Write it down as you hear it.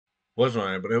What's going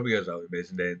on, everybody? I hope you guys have an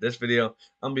amazing day. In this video,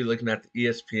 I'm going to be looking at the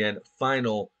ESPN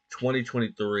final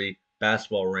 2023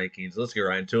 basketball rankings. Let's get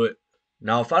right into it.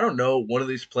 Now, if I don't know one of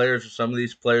these players or some of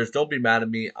these players, don't be mad at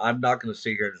me. I'm not going to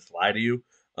sit here and just lie to you.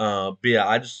 But yeah,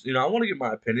 I want to give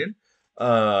my opinion.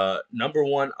 Number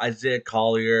one, Isaiah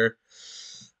Collier.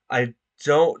 I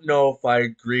don't know if I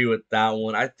agree with that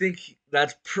one. I think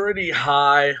that's pretty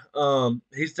high.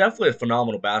 He's definitely a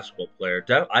phenomenal basketball player.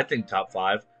 I think top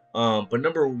five. But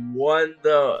number one,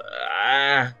 though,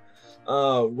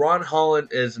 Ron Holland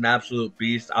is an absolute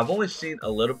beast. I've only seen a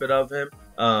little bit of him.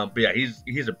 But yeah,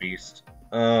 he's a beast.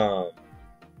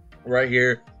 Right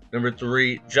here, number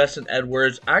three, Justin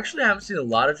Edwards. Actually, I haven't seen a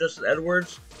lot of Justin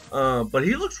Edwards, but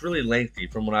he looks really lengthy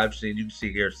from what I've seen. You can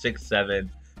see here, 6'7",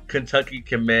 Kentucky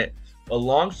commit,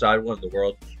 alongside one in the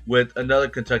world with another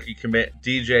Kentucky commit,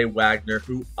 DJ Wagner,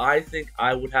 who I think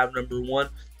I would have number one.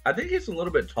 I think he's a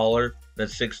little bit taller than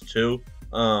 6'2".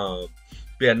 But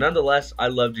yeah, nonetheless, I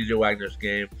love DJ Wagner's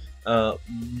game.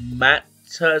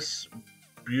 Matas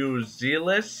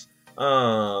Buzelis.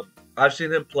 I've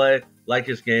seen him play, like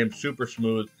his game, super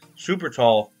smooth, super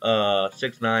tall,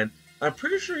 6'9". I'm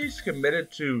pretty sure he's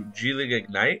committed to G League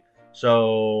Ignite,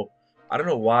 so I don't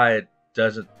know why it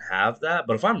doesn't have that,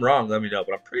 but if I'm wrong, let me know,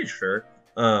 but I'm pretty sure.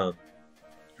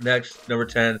 Next, number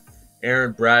 10,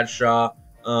 Aaron Bradshaw.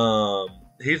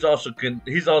 He's also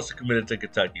committed to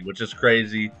Kentucky, which is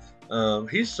crazy.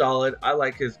 He's solid. I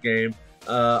like his game.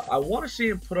 I want to see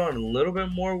him put on a little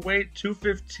bit more weight,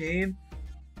 215.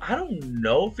 I don't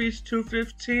know if he's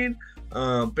 215,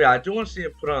 but yeah, I do want to see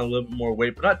him put on a little bit more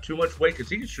weight, but not too much weight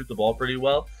because he can shoot the ball pretty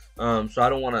well. So I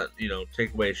don't want to,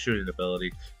 take away his shooting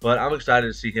ability. But I'm excited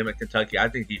to see him at Kentucky. I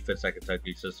think he fits that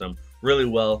Kentucky system really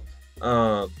well.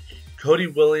 Cody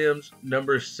Williams,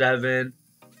 number 7.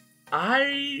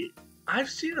 I've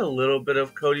seen a little bit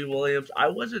of Cody Williams. I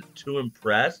wasn't too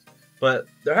impressed, but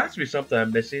there has to be something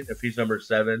I'm missing if he's number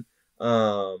 7.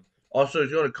 Also,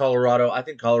 he's going to Colorado. I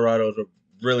think Colorado is a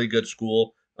really good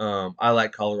school. I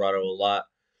like Colorado a lot.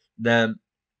 Then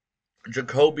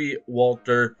Jacoby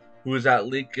Walter, who is at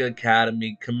Lika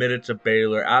Academy, committed to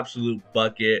Baylor, absolute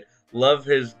bucket. Love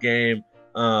his game.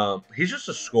 He's just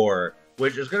a scorer,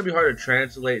 which is going to be hard to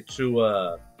translate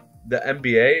to the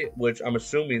NBA, which I'm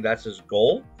assuming that's his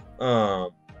goal.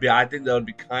 Yeah, I think that would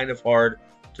be kind of hard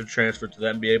to transfer to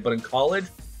the NBA. But in college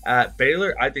at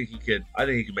Baylor, I think he could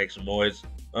make some noise.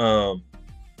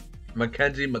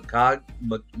 Mackenzie McCobb,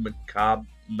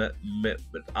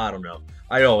 I don't know.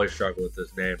 I always struggle with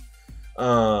this name.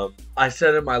 I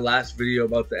said in my last video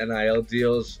about the NIL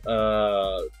deals,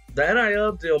 the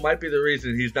NIL deal might be the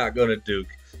reason he's not going to Duke.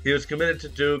 He was committed to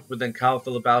Duke, but then Kyle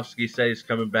Filipowski said he's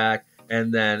coming back,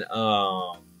 and then I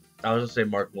was going to say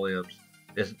Mark Williams.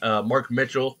 Mark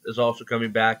Mitchell is also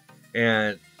coming back,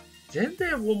 and didn't they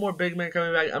have one more big man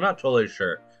coming back? I'm not totally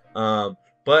sure.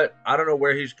 But I don't know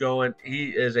where he's going.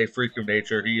 He is a freak of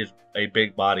nature. He is a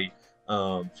big body.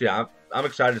 So yeah, I'm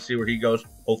excited to see where he goes.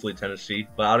 Hopefully Tennessee,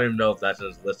 but I don't even know if that's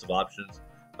his list of options.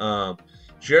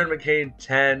 Jared McCain,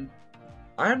 10.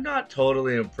 I'm not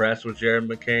totally impressed with Jared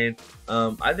McCain.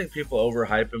 I think people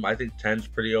overhype him. I think 10's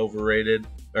pretty overrated.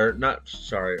 Or not,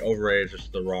 sorry, overrated is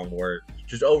just the wrong word.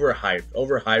 Just overhyped.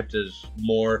 Overhyped is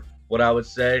more what I would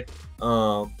say.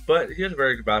 But he is a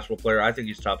very good basketball player. I think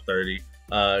he's top 30.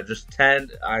 Just 10,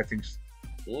 I think,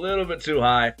 a little bit too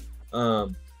high.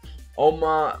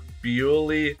 Oma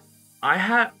Bewley, I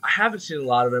haven't seen a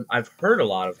lot of him. I've heard a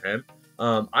lot of him.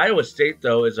 Iowa State,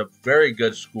 though, is a very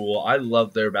good school. I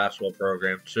love their basketball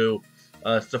program, too.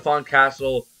 Stephon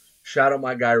Castle, shout out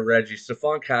my guy Reggie.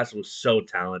 Stephon Castle is so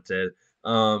talented.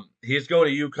 He's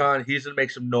going to UConn. He's going to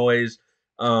make some noise.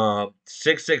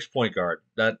 6'6" point guard.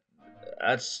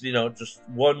 That's just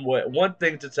one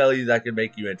thing to tell you that can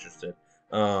make you interested.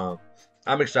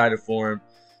 I'm excited for him.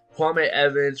 Kwame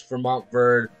Evans from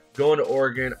Montverde going to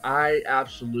Oregon. I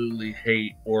absolutely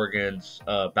hate Oregon's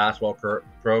basketball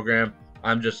program.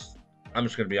 I'm just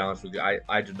gonna be honest with you.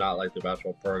 I do not like the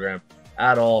basketball program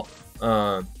at all.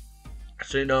 So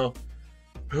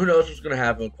who knows what's gonna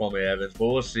happen with Kwame Evans, but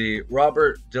we'll see.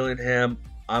 Robert Dillingham,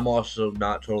 I'm also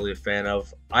not totally a fan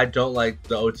of. I don't like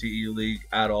the OTE league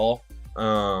at all.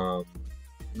 Some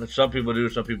people do,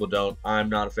 some people don't. I'm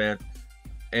not a fan.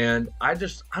 And I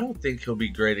don't think he'll be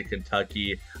great at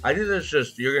Kentucky. I think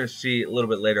you're going to see a little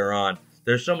bit later on.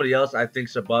 There's somebody else I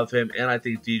think's above him, and I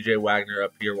think DJ Wagner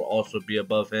up here will also be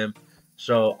above him.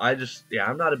 So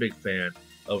I'm not a big fan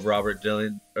of Rob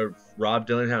Dillingham. I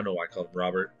don't know why I call him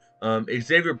Robert.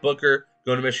 Xavier Booker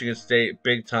going to Michigan State,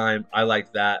 big time. I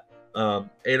like that.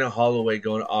 Aiden Holloway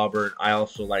going to Auburn. I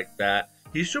also like that.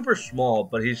 He's super small,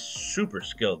 but he's super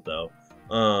skilled, though.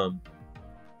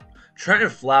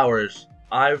 Trenton Flowers.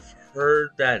 I've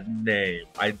heard that name.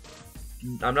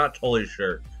 I'm not totally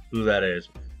sure who that is.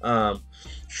 Um,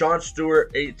 Sean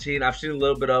Stewart, 18. I've seen a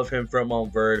little bit of him from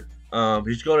Montverde.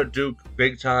 He's going to Duke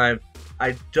big time.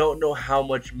 I don't know how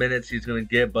much minutes he's going to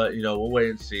get, but we'll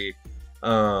wait and see.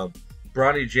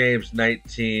 Bronny James,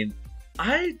 19.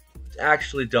 I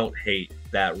actually don't hate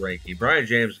that ranking. Bronny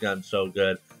James has gotten so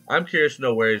good. I'm curious to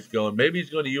know where he's going. Maybe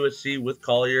he's going to USC with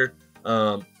Collier.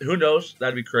 Who knows?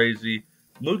 That'd be crazy.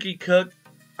 Mookie Cook,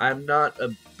 I'm not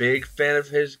a big fan of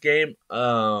his game.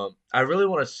 I really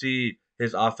want to see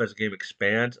his offensive game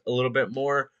expand a little bit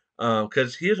more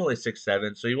because he is only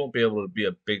 6'7", so he won't be able to be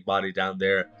a big body down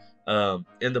there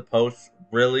in the post,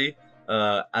 really,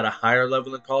 at a higher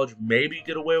level in college. Maybe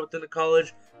get away with it in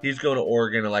college. He's going to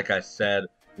Oregon, and like I said,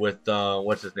 with,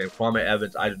 what's his name, Kwame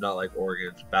Evans. I do not like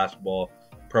Oregon's basketball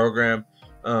program.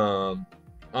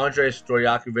 Andrei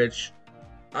Stojakovic,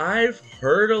 I've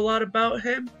heard a lot about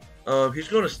him. He's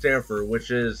going to Stanford, which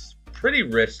is pretty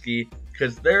risky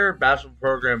because their basketball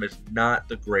program is not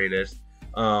the greatest.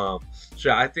 So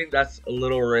I think that's a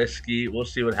little risky. We'll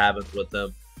see what happens with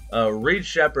them. Reed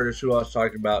Shepherd is who I was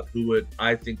talking about, who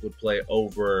I think would play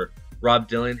over Rob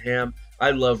Dillingham.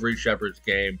 I love Reed Shepherd's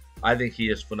game. I think he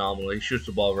is phenomenal. He shoots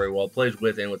the ball very well, plays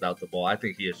with and without the ball. I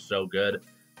think he is so good.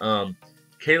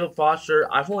 Caleb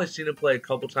Foster, I've only seen him play a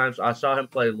couple times. I saw him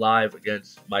play live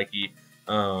against Mikey.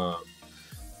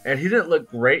 And he didn't look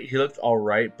great. He looked all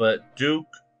right. But Duke,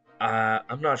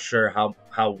 I'm not sure how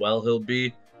well he'll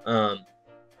be.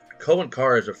 Cohen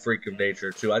Carr is a freak of nature,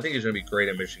 too. I think he's going to be great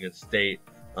at Michigan State.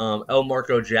 El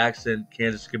Marco Jackson,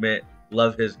 Kansas commit.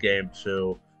 Love his game,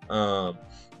 too.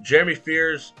 Jeremy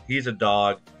Fears, he's a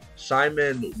dog.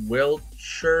 Simon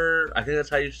Wilcher, I think that's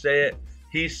how you say it.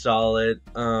 He's solid.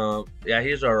 Yeah,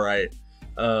 he's all right.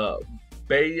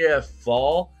 Baya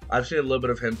Fall, I've seen a little bit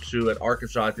of him too at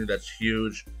Arkansas. I think that's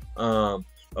huge.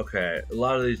 Okay, a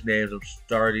lot of these names I'm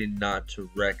starting not to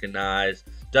recognize.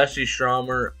 Dusty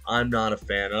Schramer, I'm not a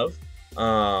fan of.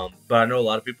 But I know a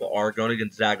lot of people are going to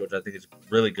Gonzaga, which I think is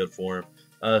really good for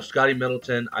him. Scotty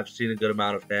Middleton, I've seen a good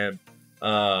amount of him.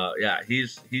 Yeah,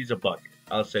 he's a bucket.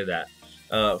 I'll say that.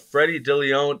 Freddie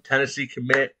DeLeon, Tennessee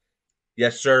commit.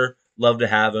 Yes, sir. Love to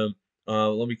have him.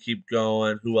 Let me keep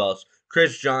going. Who else?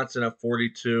 Chris Johnson at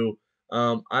 42.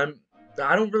 I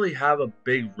don't really have a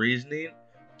big reasoning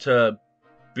to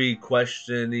be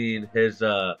questioning his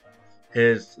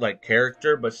like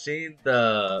character, but seeing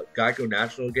the Geico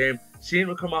National game, seeing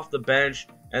him come off the bench,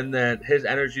 and then his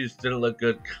energies didn't look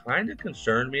good, kind of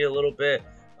concerned me a little bit.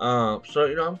 So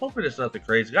I'm hoping it's nothing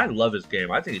crazy. I love his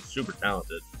game. I think he's super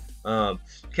talented.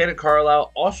 Cannon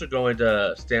Carlisle also going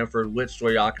to Stanford with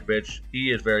Stojakovic.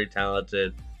 He is very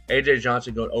talented. AJ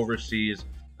Johnson going overseas.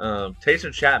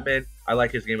 Taysom Chapman, I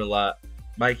like his game a lot.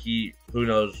 Mikey, who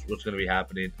knows what's going to be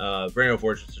happening. Very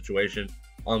unfortunate situation.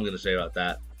 All I'm going to say about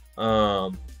that.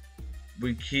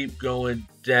 We keep going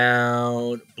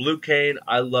down. Blue Kane,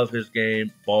 I love his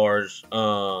game. Bars.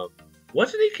 Wasn't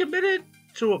he committed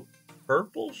to a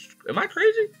purple? Am I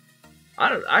crazy? I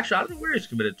don't know where he's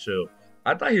committed to.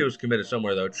 I thought he was committed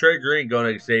somewhere, though. Trey Green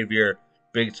going to Xavier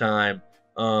big time.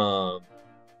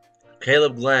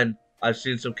 Caleb Glenn. I've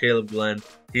seen some Caleb Glenn.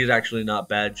 He's actually not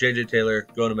bad. JJ Taylor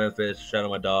going to Memphis. Shout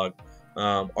out my dog.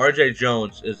 RJ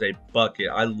Jones is a bucket.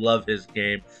 I love his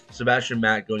game. Sebastian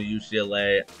Mack going to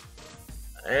UCLA.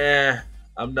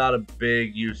 I'm not a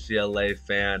big UCLA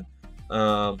fan.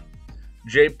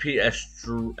 JP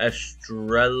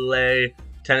Estrella,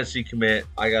 Tennessee commit.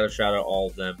 I got to shout out all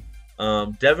of them.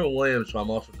 Devin Williams, who I'm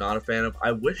also not a fan of.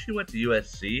 I wish he went to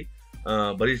USC,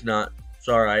 but he's not. It's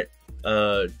all right.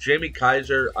 Jamie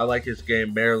Kaiser, I like his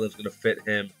game. Maryland's going to fit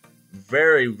him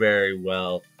very, very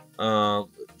well. We'll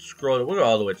go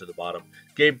all the way to the bottom.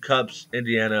 Gabe Cupps,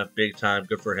 Indiana, big time.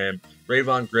 Good for him.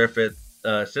 Rayvon Griffith,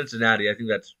 Cincinnati. I think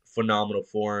that's phenomenal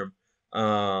for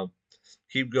him.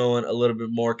 Keep going a little bit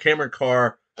more. Cameron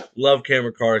Carr, love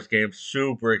Cameron Carr's game.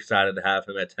 Super excited to have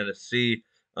him at Tennessee.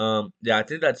 Yeah, I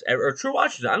think that's or True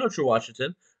Washington. I know True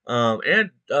Washington.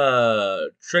 And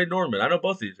Trey Norman. I know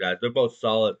both these guys. They're both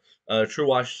solid. True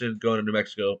Washington going to New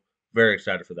Mexico. Very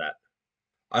excited for that.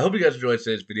 I hope you guys enjoyed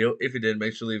today's video. If you did,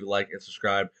 make sure to leave a like and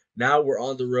subscribe. Now we're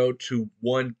on the road to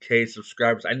 1K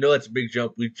subscribers. I know that's a big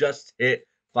jump. We just hit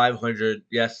 500.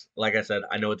 Yes, like I said,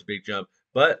 I know it's a big jump,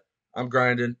 but I'm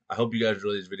grinding. I hope you guys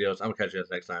enjoy these videos. I'm going to catch you guys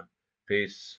next time. Peace.